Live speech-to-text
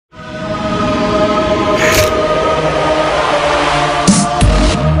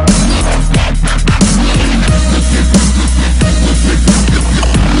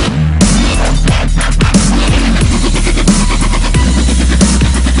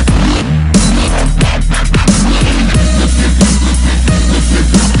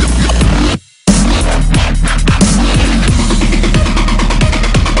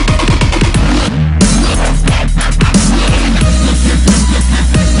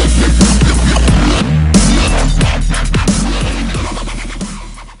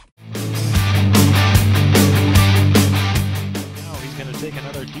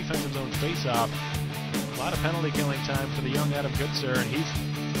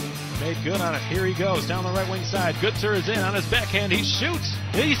made good on it. Here he goes down the right wing side. Goodsir is in on his backhand. He shoots.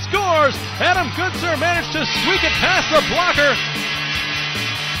 He scores. Adam Goodsir managed to squeak it past the blocker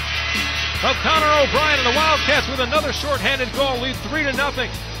of Connor O'Brien, and the Wildcats with another shorthanded goal lead 3-0.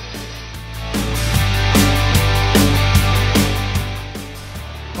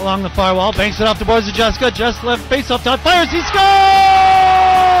 Along the far wall, banks it off the boards of Jeszka. Just left face off Todd, fires, he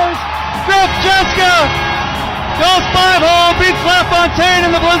scores! Griff, Jeszka goes 5-hole, beats LaFontaine,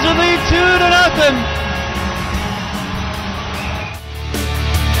 and the Blizzard lead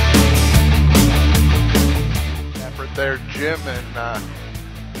 2-0. Effort there, Jim, and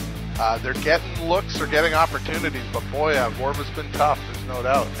they're getting looks, they're getting opportunities, but boy, Warba's been tough, there's no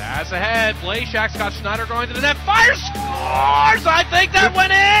doubt. That's ahead. Blaszczak got Schneider going to the net. Fire, scores! I think that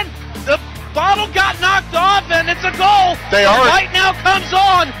went in. The bottle got knocked off, and it's a goal. They the are. Light now comes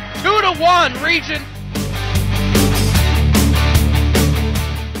on. 2-1, Region.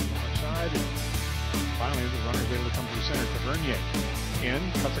 Side. Finally, the runner's able to come to the center. Tevernier in,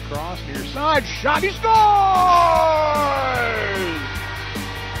 cuts across, near side, shot, he scores!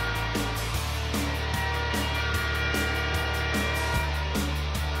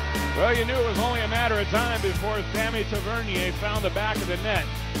 Well, you knew it was only a matter of time before Sami Tevernier found the back of the net.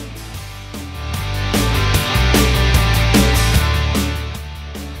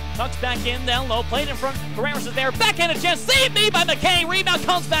 Tucks back in, down low, played in front. Carreras is there, backhand chance, saved me by McKay. Rebound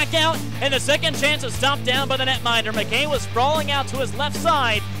comes back out, and the second chance is stopped down by the netminder. McKay was sprawling out to his left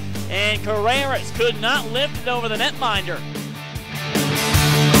side, and Carreras could not lift it over the netminder.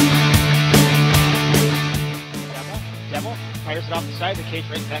 Demel fires it off the side, the cage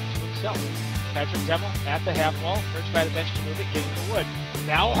right back to himself. Patrick Demel at the half wall, Herdt by the bench to move it, getting the wood.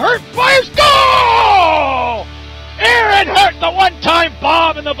 Now Herdt fires, goal! Aaron Herdt, the one-time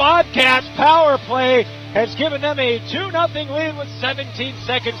bomb, in the Bobcats power play has given them a 2-0 lead with 17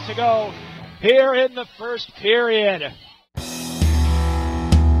 seconds to go here in the first period.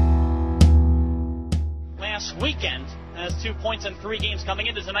 Last weekend has 2 points in 3 games coming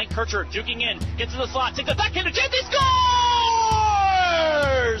into tonight. Kircher juking in, gets to the slot, takes it back into chance, he scores!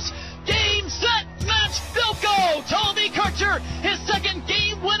 Game, set, match, Bilko! Tommy Kircher, his second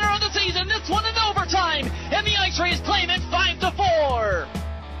game winner of the season, this one in overtime, and the IceRays claim it 5-4.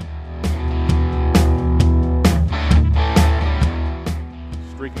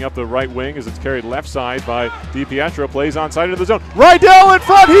 Streaking up the right wing as it's carried left side by DiPietro, plays onside into the zone. Riedell in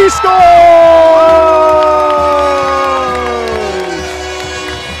front, he scores!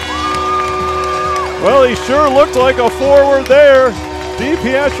 Well, he sure looked like a forward there.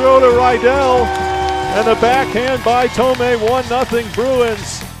 DiPietro to Riedell, and the backhand by Tome, 1-0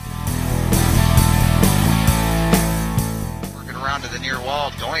 Bruins. Working around to the near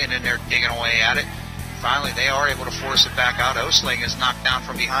wall, Doyen in there digging away at it. Finally, they are able to force it back out. Osling is knocked down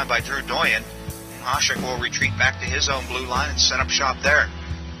from behind by Drew Doyen. Hascic will retreat back to his own blue line and set up shop there.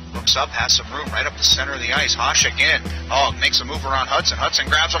 Looks up, has some room right up the center of the ice. Hascic in. Oh, makes a move around Hudson. Hudson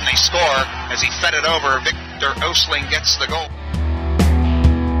grabs him, they score. As he fed it over, Victor Osling gets the goal.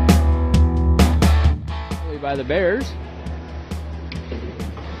 By the Bears.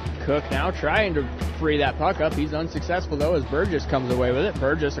 Cook now trying to free that puck up. He's unsuccessful though as Burgess comes away with it.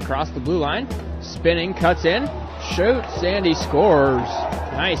 Burgess across the blue line, spinning, cuts in, shoots, and he scores.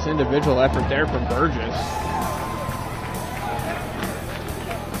 Nice individual effort there from Burgess.